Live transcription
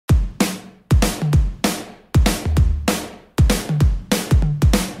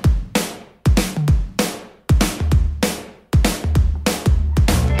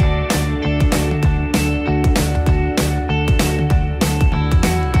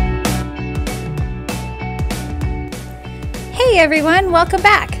Hey everyone, welcome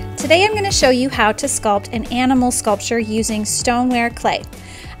back. Today I'm going to show you how to sculpt an animal sculpture using stoneware clay.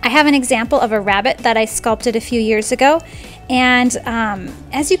 I have an example of a rabbit that I sculpted a few years ago, and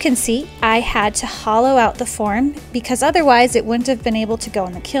as you can see, I had to hollow out the form because otherwise it wouldn't have been able to go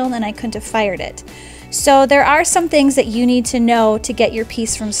in the kiln and I couldn't have fired it. So there are some things that you need to know to get your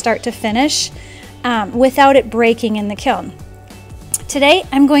piece from start to finish without it breaking in the kiln. Today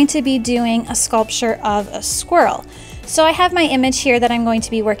I'm going to be doing a sculpture of a squirrel. So I have my image here that I'm going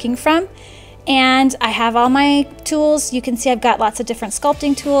to be working from, and I have all my tools. You can see I've got lots of different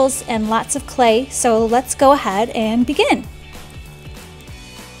sculpting tools and lots of clay, so let's go ahead and begin.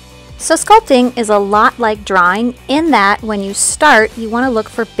 So sculpting is a lot like drawing in that when you start, you want to look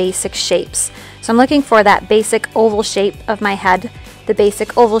for basic shapes. So I'm looking for that basic oval shape of my head, the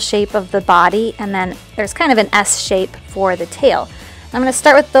basic oval shape of the body, and then there's kind of an S shape for the tail. I'm going to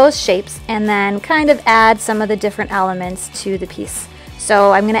start with those shapes and then kind of add some of the different elements to the piece.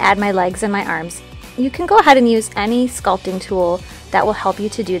 So I'm going to add my legs and my arms. You can go ahead and use any sculpting tool that will help you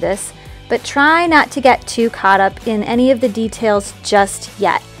to do this, but try not to get too caught up in any of the details just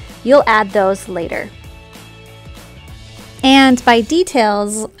yet. You'll add those later. And by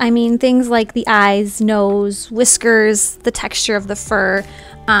details, I mean things like the eyes, nose, whiskers, the texture of the fur.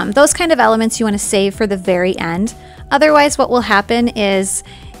 Those kind of elements you want to save for the very end. Otherwise, what will happen is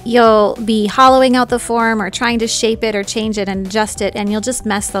you'll be hollowing out the form or trying to shape it or change it and adjust it, and you'll just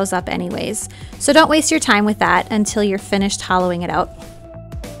mess those up anyways. So don't waste your time with that until you're finished hollowing it out.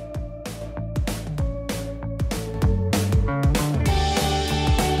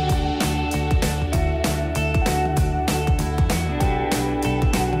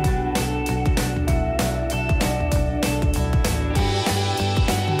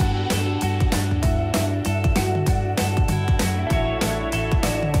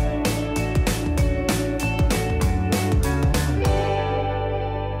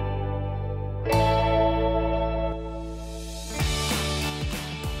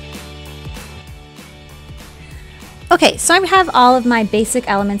 Okay, so I have all of my basic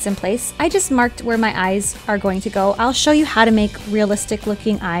elements in place. I just marked where my eyes are going to go. I'll show you how to make realistic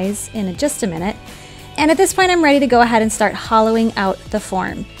looking eyes in just a minute. And at this point I'm ready to go ahead and start hollowing out the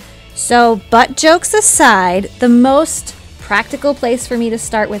form. So butt jokes aside, the most practical place for me to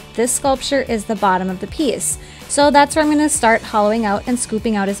start with this sculpture is the bottom of the piece. So that's where I'm going to start hollowing out and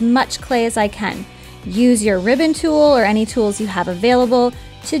scooping out as much clay as I can. Use your ribbon tool or any tools you have available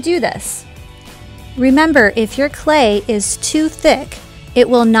to do this. Remember, if your clay is too thick, it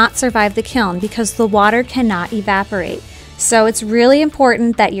will not survive the kiln because the water cannot evaporate. So it's really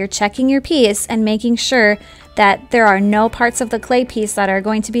important that you're checking your piece and making sure that there are no parts of the clay piece that are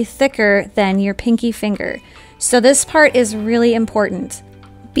going to be thicker than your pinky finger. So this part is really important.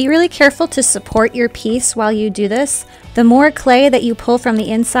 Be really careful to support your piece while you do this. The more clay that you pull from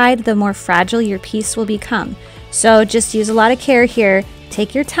the inside, the more fragile your piece will become. So just use a lot of care here.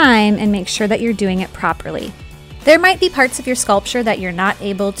 Take your time and make sure that you're doing it properly. There might be parts of your sculpture that you're not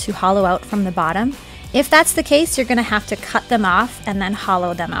able to hollow out from the bottom. If that's the case, you're going to have to cut them off and then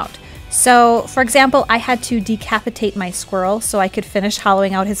hollow them out. So, for example, I had to decapitate my squirrel so I could finish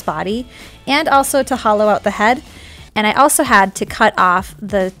hollowing out his body and also to hollow out the head. And I also had to cut off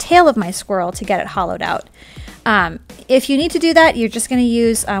the tail of my squirrel to get it hollowed out. If you need to do that, you're just going to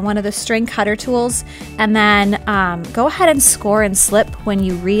use one of the string cutter tools and then go ahead and score and slip when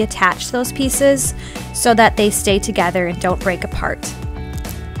you reattach those pieces so that they stay together and don't break apart.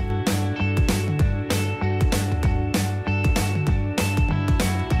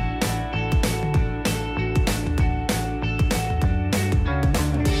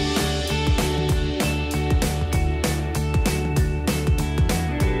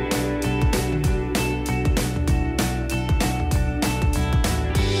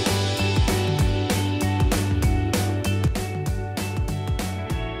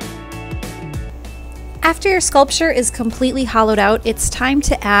 After your sculpture is completely hollowed out, it's time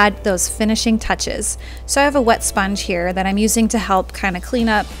to add those finishing touches. So I have a wet sponge here that I'm using to help kind of clean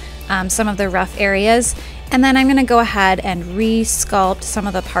up some of the rough areas. And then I'm going to go ahead and re-sculpt some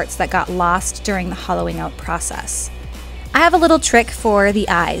of the parts that got lost during the hollowing out process. I have a little trick for the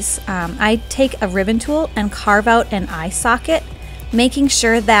eyes. I take a ribbon tool and carve out an eye socket, making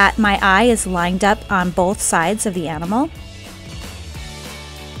sure that my eye is lined up on both sides of the animal.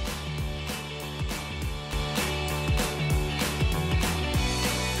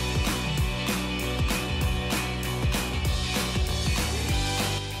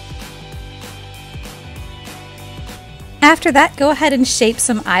 After that, go ahead and shape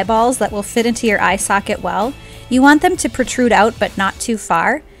some eyeballs that will fit into your eye socket well. You want them to protrude out but not too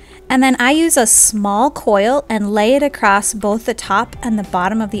far. And then I use a small coil and lay it across both the top and the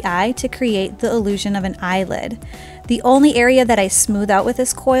bottom of the eye to create the illusion of an eyelid. The only area that I smooth out with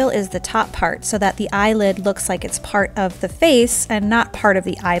this coil is the top part so that the eyelid looks like it's part of the face and not part of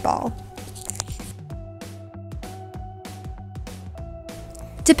the eyeball.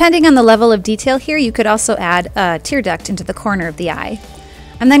 Depending on the level of detail here, you could also add a tear duct into the corner of the eye.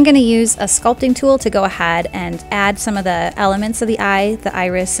 I'm then going to use a sculpting tool to go ahead and add some of the elements of the eye, the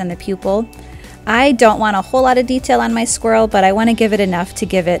iris and the pupil. I don't want a whole lot of detail on my squirrel, but I want to give it enough to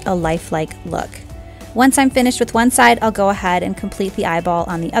give it a lifelike look. Once I'm finished with one side, I'll go ahead and complete the eyeball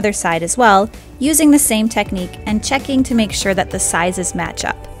on the other side as well, using the same technique and checking to make sure that the sizes match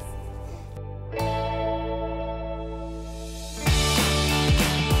up.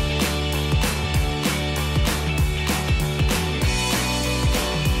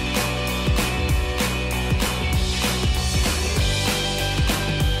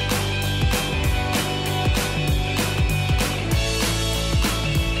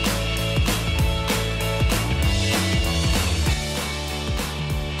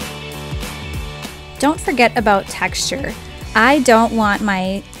 Don't forget about texture. I don't want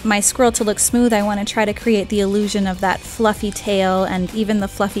my squirrel to look smooth. I want to try to create the illusion of that fluffy tail and even the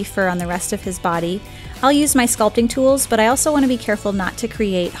fluffy fur on the rest of his body. I'll use my sculpting tools, but I also want to be careful not to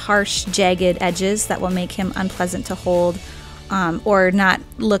create harsh, jagged edges that will make him unpleasant to hold or not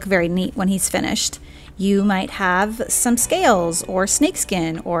look very neat when he's finished. You might have some scales or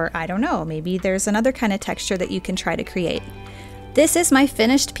snakeskin, or I don't know, maybe there's another kind of texture that you can try to create. This is my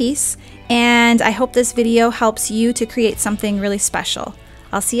finished piece, and I hope this video helps you to create something really special.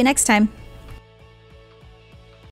 I'll see you next time.